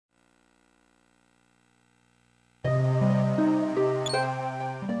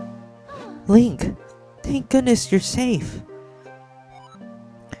Link, thank goodness you're safe.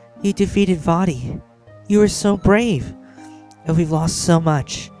 You defeated Vadi. You were so brave. And we've lost so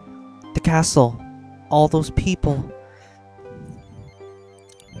much. The castle. All those people.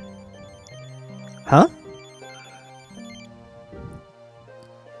 Huh?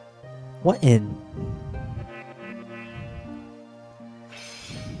 What in?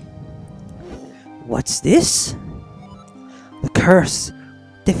 What's this? The curse.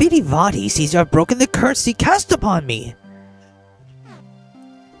 Defeating Vadi seems to have broken the curse he cast upon me.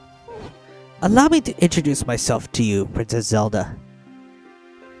 Allow me to introduce myself to you, Princess Zelda.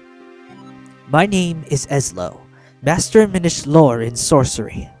 My name is Eslo, Master of Minish lore in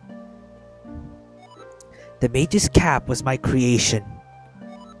sorcery. The Mage's Cap was my creation,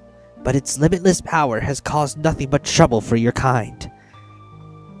 but its limitless power has caused nothing but trouble for your kind.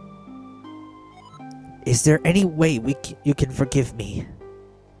 Is there any way you can forgive me?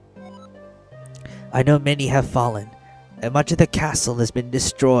 I know many have fallen, and much of the castle has been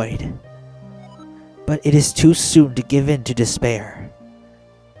destroyed. But it is too soon to give in to despair.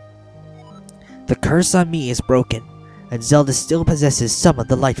 The curse on me is broken, and Zelda still possesses some of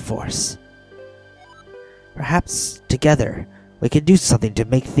the light force. Perhaps, together, we can do something to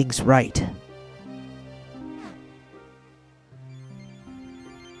make things right.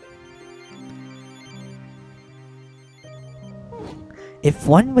 If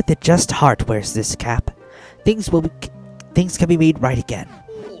one with a just heart wears this cap, things can be made right again.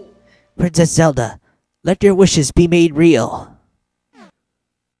 Princess Zelda, let your wishes be made real.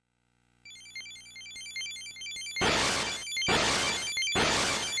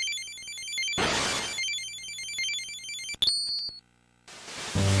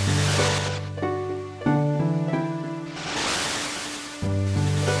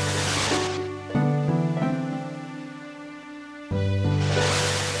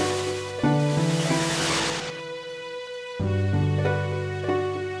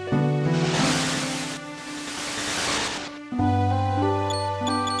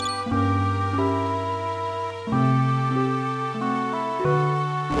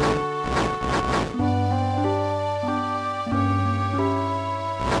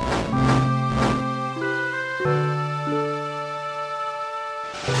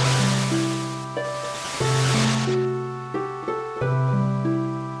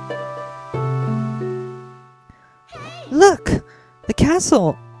 Look! The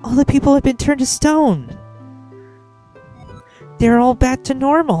castle! All the people have been turned to stone! They're all back to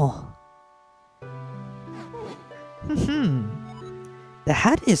normal! The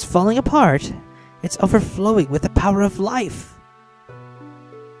hat is falling apart. It's overflowing with the power of life.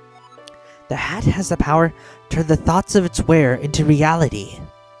 The hat has the power to turn the thoughts of its wearer into reality.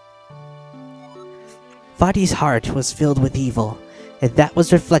 Vadi's heart was filled with evil, and that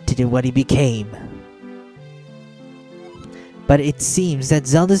was reflected in what he became. But it seems that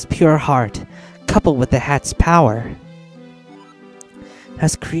Zelda's pure heart, coupled with the hat's power,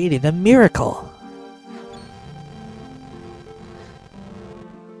 has created a miracle.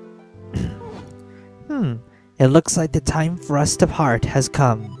 It looks like the time for us to part has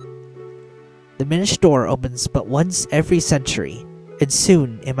come. The Minish door opens but once every century, and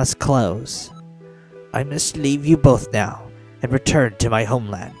soon it must close. I must leave you both now, and return to my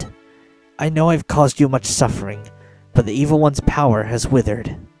homeland. I know I've caused you much suffering, but the evil one's power has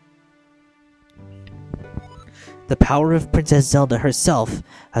withered. The power of Princess Zelda herself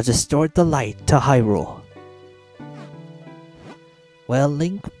has restored the light to Hyrule. Well,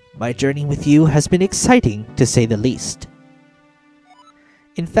 Link, my journey with you has been exciting, to say the least.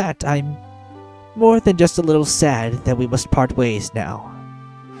 In fact, I'm more than just a little sad that we must part ways now.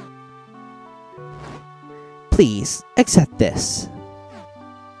 Please, accept this.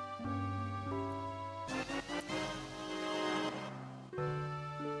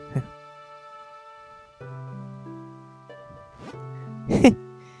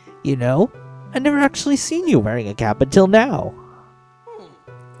 You know, I've never actually seen you wearing a cap until now.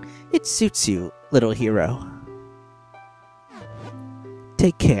 It suits you, little hero.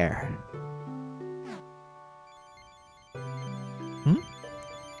 Take care.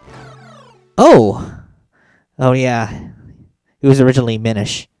 Oh yeah, it was originally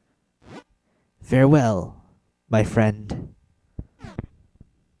Minish. Farewell, my friend.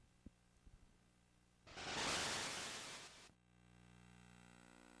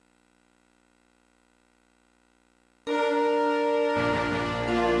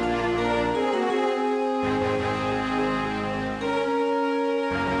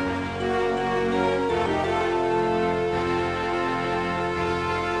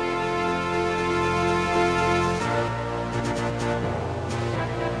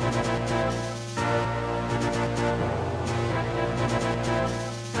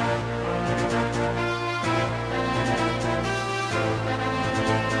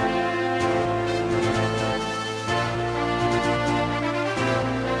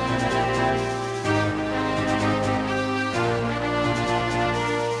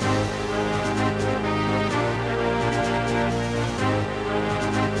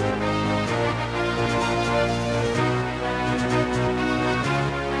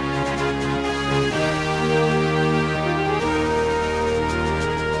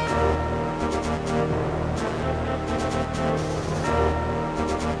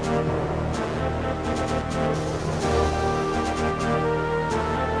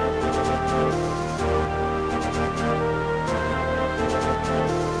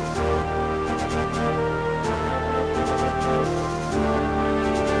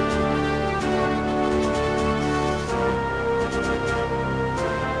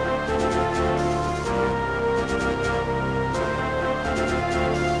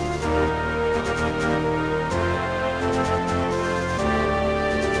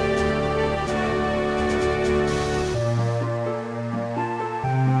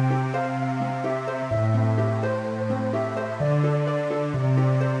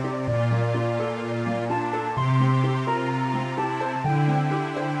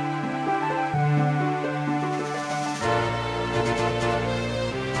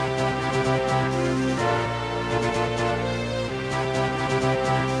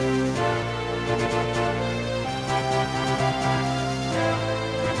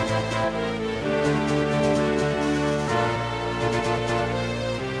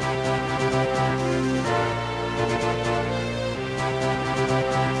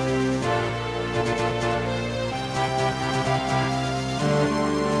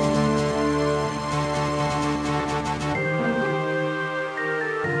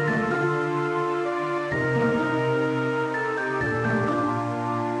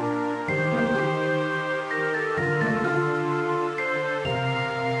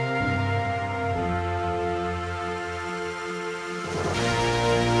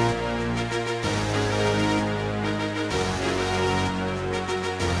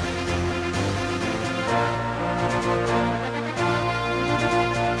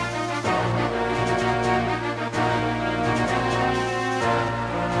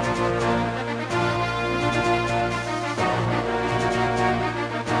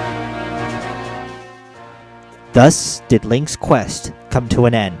 Thus did Link's quest come to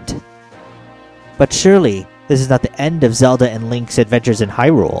an end. But surely, this is not the end of Zelda and Link's adventures in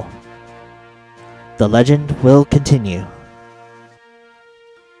Hyrule. The legend will continue.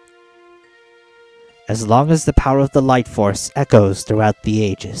 As long as the power of the Light Force echoes throughout the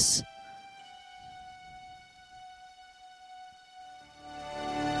ages.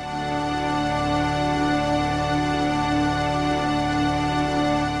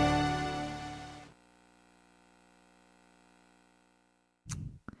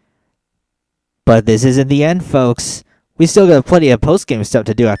 But this isn't the end, folks. We still got plenty of post-game stuff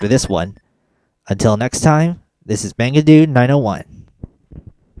to do after this one. Until next time, this is Manga Dude 901.